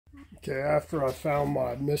Okay, after I found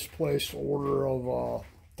my misplaced order of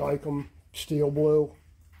Dykem steel blue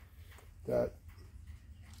that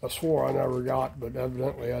I swore I never got, but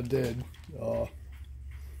evidently I did,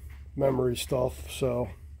 memory stuff, so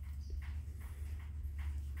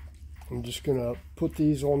I'm just gonna put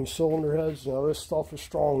these on the cylinder heads. Now this stuff is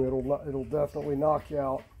strong, it'll definitely knock you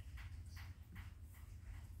out.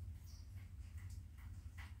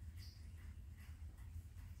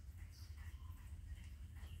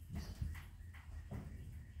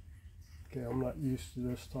 Okay, I'm not used to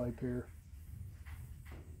this type here.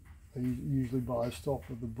 I usually buy stuff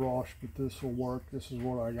with the brush, but this will work. This is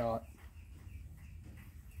what I got.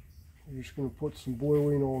 I'm just going to put some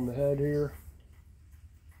bluing on the head here.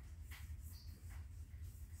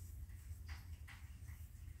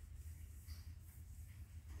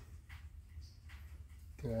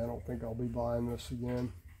 Okay, I don't think I'll be buying this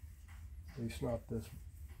again. At least not this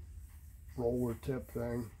roller tip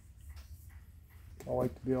thing. I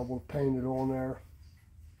like to be able to paint it on there,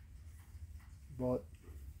 but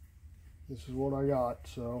this is what I got,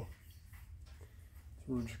 so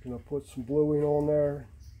we're just going to put some bluing on there.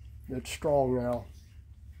 It's strong now.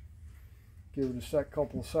 Give it a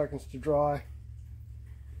couple of seconds to dry.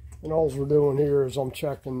 And all we're doing here is I'm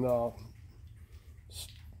checking the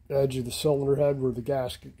edge of the cylinder head where the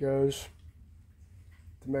gasket goes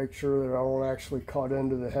to make sure that I don't actually cut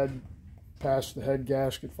into the head, past the head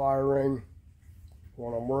gasket fire ring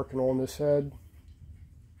when I'm working on this head.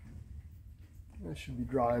 That should be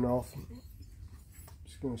dry enough.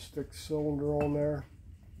 Just going to stick the cylinder on there,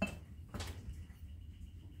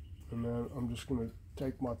 and then I'm just going to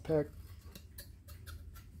take my pick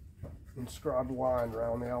and scribe a line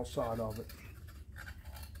around the outside of it.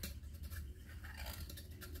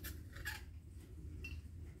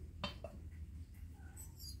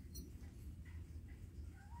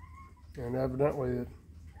 And evidently it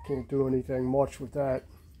can't do anything much with that.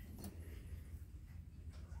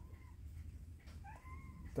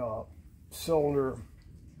 The cylinder,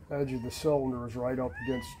 edge of the cylinder is right up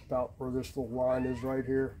against about where this little line is right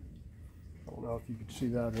here. I don't know if you can see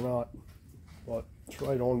that or not, but it's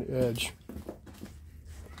right on the edge.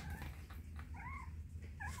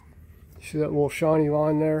 See that little shiny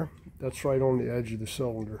line there? That's right on the edge of the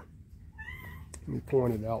cylinder. Let me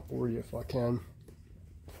point it out for you if I can.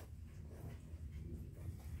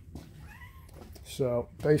 So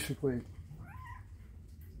basically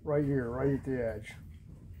right here, right at the edge.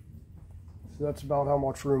 So that's about how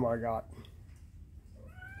much room I got.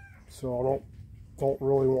 So I don't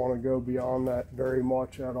really want to go beyond that very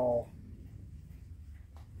much at all,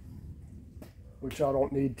 which I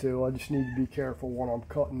don't need to. I just need to be careful when I'm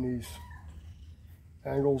cutting these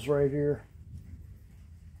angles right here,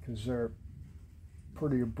 because they're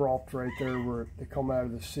pretty abrupt right there where they come out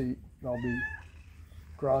of the seat. I'll be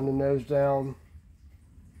grinding those down,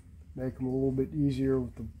 make them a little bit easier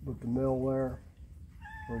with the mill there,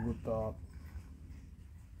 or with the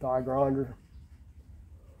die grinder.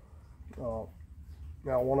 Now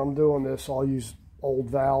when I'm doing this, I'll use old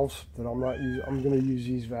valves that I'm not using. I'm going to use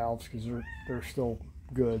these valves because they're still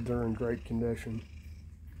good. They're in great condition.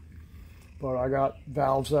 But I got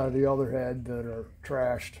valves out of the other head that are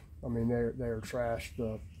trashed. I mean, they're trashed.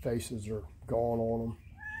 The faces are gone on them.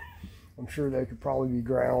 I'm sure they could probably be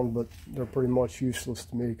ground, but they're pretty much useless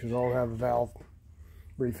to me because I don't have a valve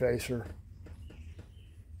refacer.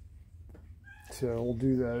 So we'll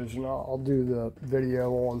do those, and I'll do the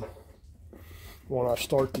video on when I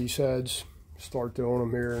start these heads. Start doing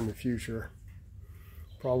them here in the future,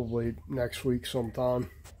 probably next week sometime.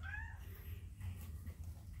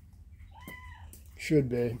 Should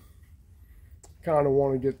be. Kind of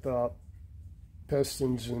want to get the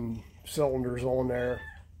pistons and cylinders on there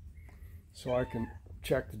so I can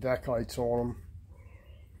check the deck heights on them.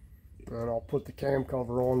 And I'll put the cam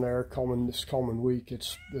cover on there this coming week.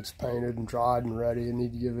 It's painted and dried and ready. I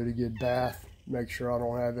need to give it a good bath. Make sure I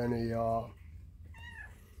don't have any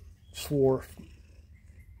swarf,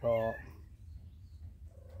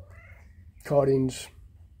 cuttings,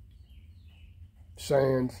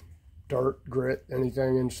 sand, dirt, grit,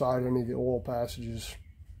 anything inside any of the oil passages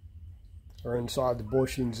or inside the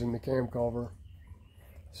bushings in the cam cover,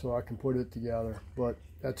 so I can put it together. But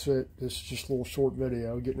that's it. This is just a little short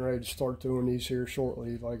video. Getting ready to start doing these here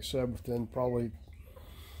shortly. Like I said, within probably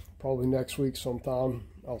next week sometime,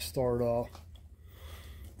 I'll start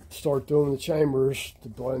doing the chambers to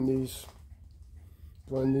blend these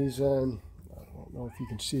in. I don't know if you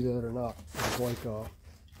can see that or not. It's like you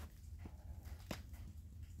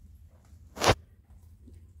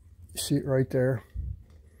see it right there?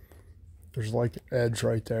 There's like an edge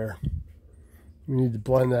right there. We need to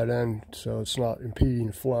blend that in so it's not impeding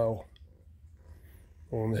the flow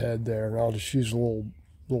on the head there. And I'll just use a little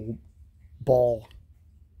ball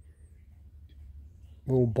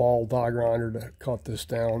die grinder to cut this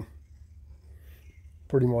down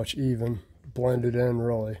pretty much even, blend it in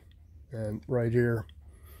really. And right here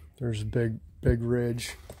there's a big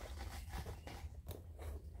ridge.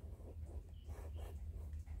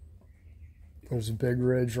 There's a big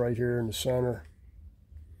ridge right here in the center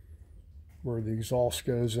where the exhaust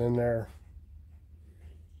goes in there.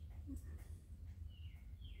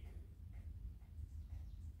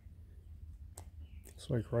 It's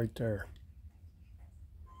like right there.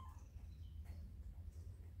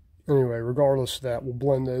 Anyway, regardless of that, we'll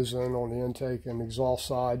blend those in on the intake and exhaust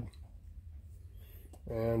side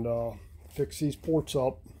and fix these ports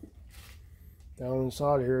up. Down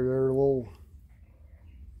inside here, they're a little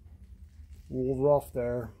rough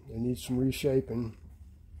there. They need some reshaping.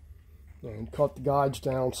 And cut the guides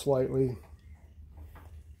down slightly.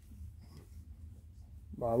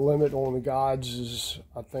 My limit on the guides is,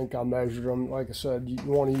 I think I measured them, like I said, you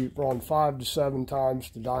want to run 5 to 7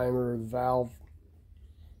 times the diameter of the valve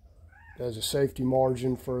as a safety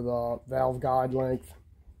margin for the valve guide length,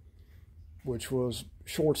 which was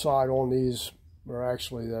short side on these, or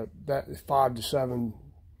actually that 5 to 7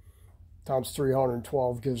 times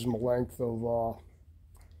 312 gives them a length of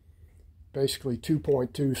basically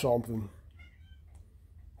 2.2 something.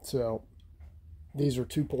 So these are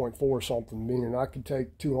 2.4 something, meaning I could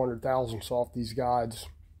take 200 thousandths off these guides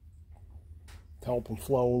to help them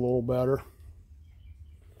flow a little better.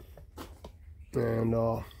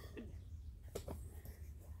 And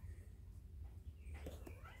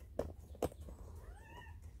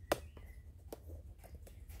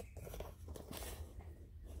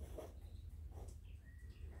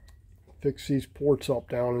fix these ports up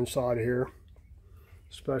down inside of here,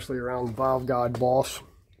 especially around the valve guide boss.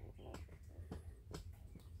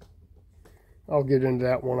 I'll get into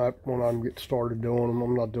that when I'm getting started doing them.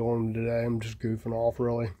 I'm not doing them today. I'm just goofing off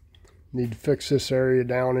really. Need to fix this area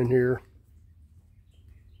down in here,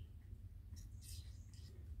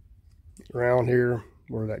 around here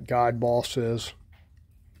where that guide boss is,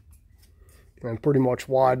 and pretty much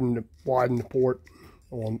widen the port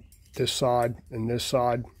on this side and this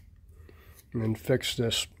side, and then fix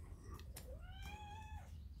this.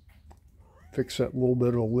 Fix that little bit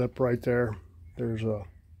of a lip right there. There's a,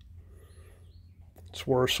 it's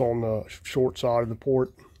worse on the short side of the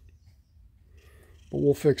port, but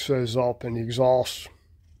we'll fix those up in the exhaust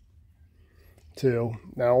too.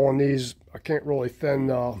 Now on these, I can't really thin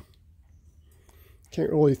the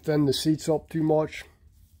seats up too much.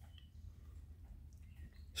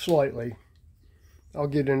 Slightly. I'll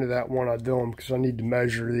get into that when I do them because I need to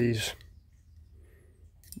measure these.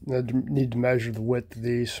 I need to measure the width of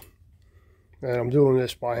these. And I'm doing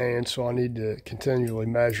this by hand, so I need to continually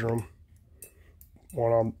measure them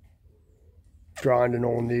when I'm grinding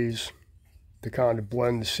on these to kind of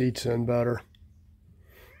blend the seats in better,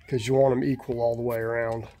 because you want them equal all the way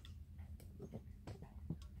around.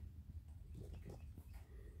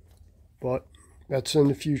 But that's in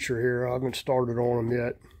the future here. I haven't started on them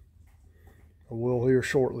yet. I will here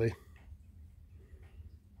shortly.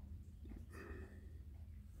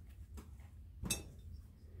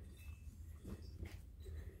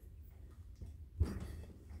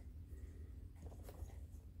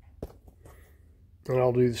 And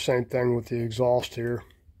I'll do the same thing with the exhaust here.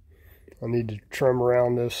 I need to trim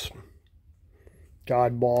around this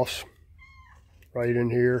guide boss right in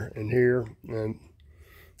here and here, and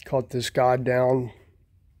cut this guide down.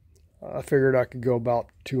 I figured I could go about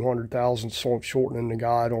 200 thousandths, so I'm shortening the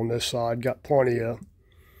guide on this side. Got plenty of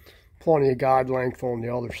guide length on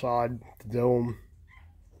the other side to do them.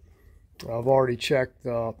 I've already checked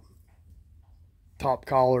the top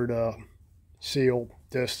collar to seal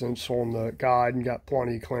distance on the guide and got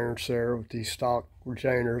plenty of clearance there with these stock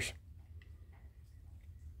retainers.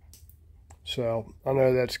 So I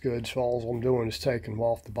know that's good, so all I'm doing is taking them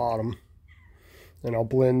off the bottom. And I'll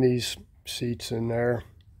blend these seats in there.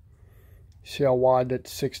 See how wide that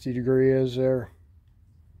 60 degree is there?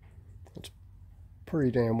 It's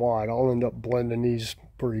pretty damn wide. I'll end up blending these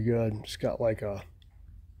pretty good. It's got like a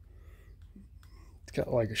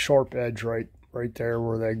sharp edge right there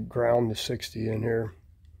where they ground the 60 in here.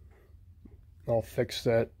 I'll fix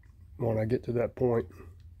that when I get to that point.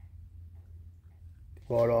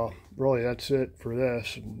 But really that's it for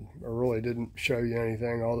this. I really didn't show you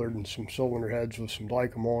anything other than some cylinder heads with some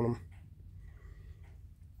Dykem on them.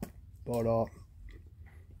 But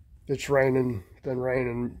it's raining, been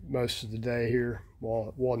raining most of the day here. Well,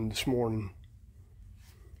 it wasn't this morning.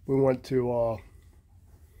 We went to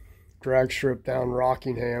drag strip down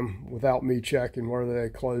Rockingham without me checking whether they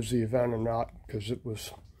closed the event or not, because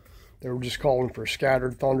they were just calling for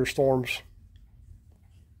scattered thunderstorms.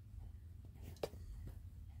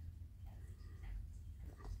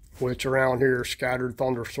 Which around here, scattered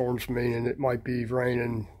thunderstorms meaning it might be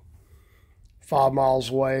raining 5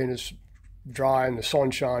 miles away and it's dry and the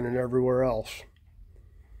sun's shining everywhere else.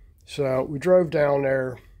 So we drove down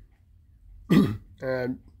there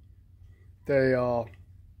and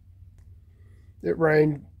it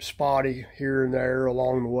rained spotty here and there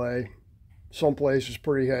along the way. Some places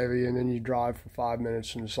pretty heavy, and then you drive for 5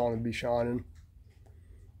 minutes and the sun would be shining.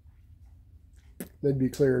 They'd be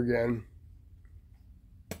clear again.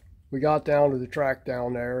 We got down to the track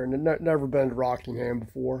down there, and I'd never been to Rockingham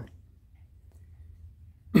before.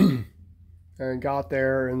 And got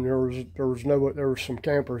there, and there was some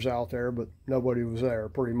campers out there, but nobody was there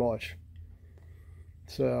pretty much.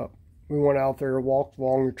 So we went out there, walked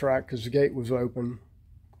along the track because the gate was open.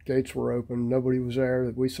 Gates were open. Nobody was there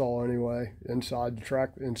that we saw anyway, inside the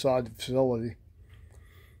track, inside the facility.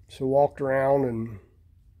 So walked around and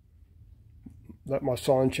let my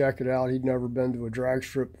son check it out. He'd never been to a drag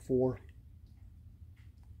strip before,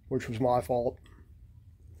 which was my fault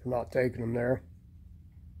for not taking him there.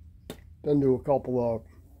 Been to a couple of,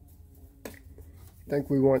 I think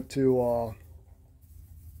we went to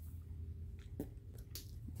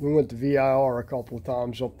VIR a couple of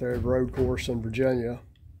times up there, the road course in Virginia.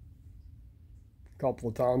 A couple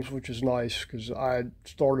of times, which is nice because I had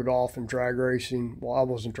started off in drag racing. Well, I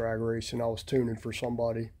wasn't drag racing, I was tuning for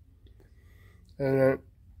somebody. And then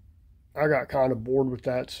I got kind of bored with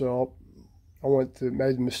that, so I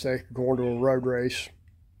made the mistake of going to a road race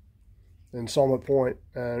in Summit Point,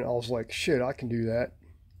 and I was like, shit, I can do that.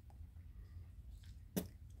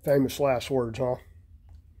 Famous last words, huh?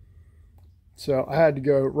 So I had to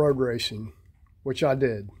go road racing, which I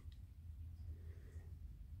did,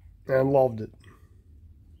 and loved it.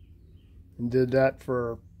 And did that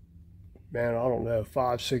for, man, I don't know,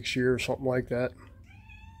 5-6 years, something like that.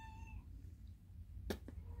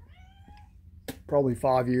 Probably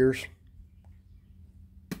 5 years.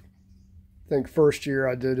 I think first year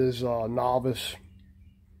I did as a novice.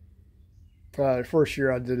 First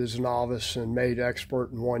year I did as a novice and made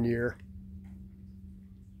expert in 1 year.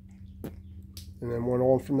 And then went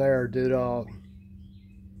on from there, did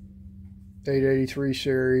 883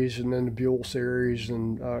 series and then the Buell series,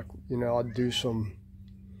 and you know, I'd do some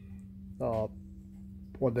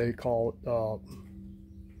what they call it,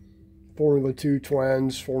 Formula 2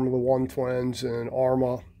 twins, Formula 1 twins, and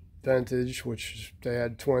Arma vintage, which they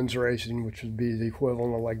had twins racing, which would be the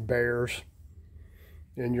equivalent of like bears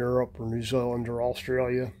in Europe or New Zealand or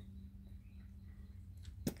Australia.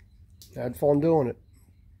 Had fun doing it.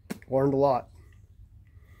 Learned a lot.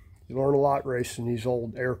 You learn a lot racing these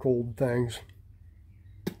old air-cooled things.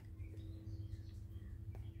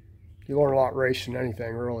 You learn a lot racing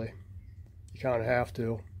anything, really. You kind of have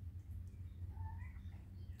to.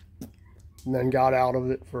 And then got out of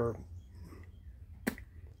it for a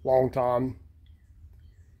long time.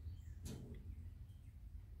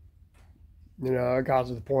 You know, I got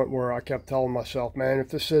to the point where I kept telling myself, man, if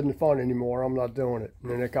this isn't fun anymore, I'm not doing it.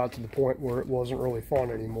 And then it got to the point where it wasn't really fun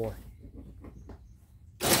anymore.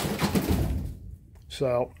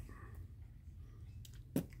 So,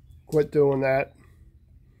 quit doing that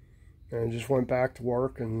and just went back to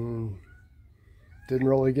work and didn't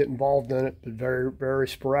really get involved in it, but very, very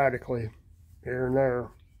sporadically here and there.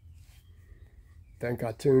 I think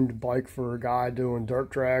I tuned a bike for a guy doing dirt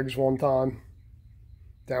drags one time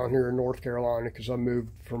down here in North Carolina, because I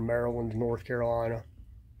moved from Maryland to North Carolina.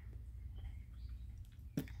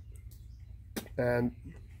 And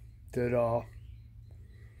did a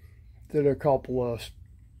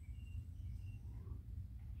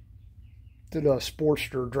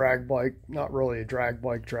Sportster drag bike, not really a drag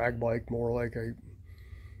bike, more like a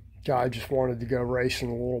guy just wanted to go racing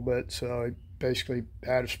a little bit, so he basically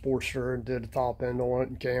had a Sportster and did a top end on it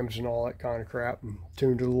and cams and all that kind of crap and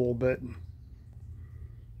tuned it a little bit. And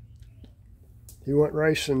he went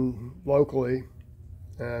racing locally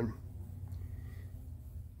and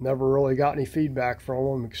never really got any feedback from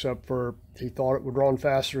him, except for he thought it would run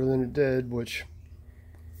faster than it did, which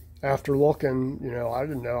after looking, you know, I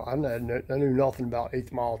didn't know. I knew nothing about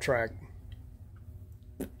 8th mile track,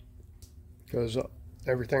 because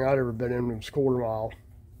everything I'd ever been in was quarter mile.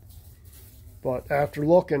 But after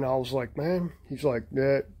looking, I was like, man, he's like,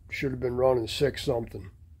 that should have been running 6 something.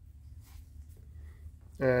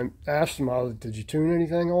 And asked him, I was like, did you tune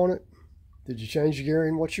anything on it? Did you change the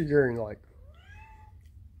gearing? What's your gearing like?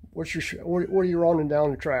 What are you running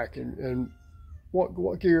down the track? And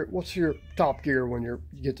what gear, what's your top gear when you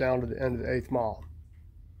get down to the end of the 8th mile?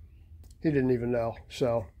 He didn't even know.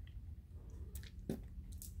 So I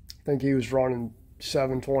think he was running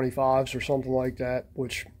 725s or something like that,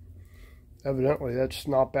 which evidently that's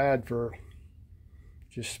not bad for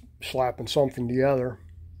just slapping something together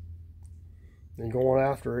and going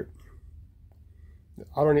after it.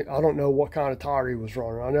 I don't know what kind of tire he was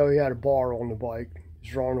running. I know he had a bar on the bike.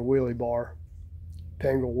 He's running a wheelie bar,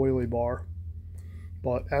 Pengle wheelie bar,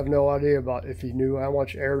 but I have no idea about if he knew how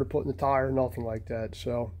much air to put in the tire, nothing like that.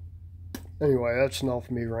 So anyway, that's enough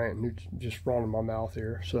of me ranting, just running my mouth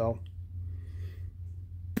here. So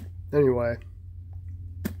anyway,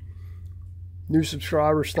 new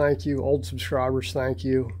subscribers, thank you. Old subscribers, thank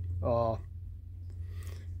you.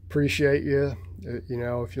 Appreciate you. You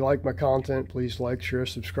know, if you like my content, please like, share,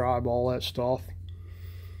 subscribe, all that stuff.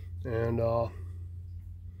 And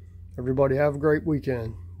everybody have a great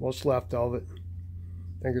weekend. What's left of it.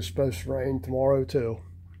 I think it's supposed to rain tomorrow too.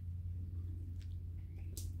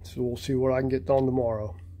 So we'll see what I can get done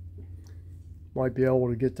tomorrow. Might be able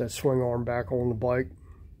to get that swing arm back on the bike.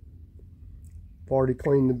 I've already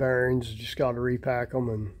cleaned the bearings, just got to repack them,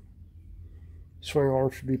 and swing arm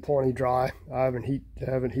should be plenty dry. I haven't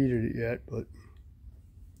heated it yet, but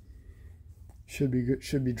should be good,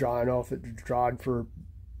 should be dry enough. It dried for a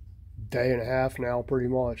day and a half now, pretty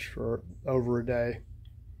much, for over a day.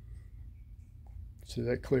 So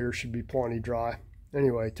that clear should be plenty dry.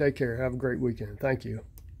 Anyway, take care. Have a great weekend. Thank you.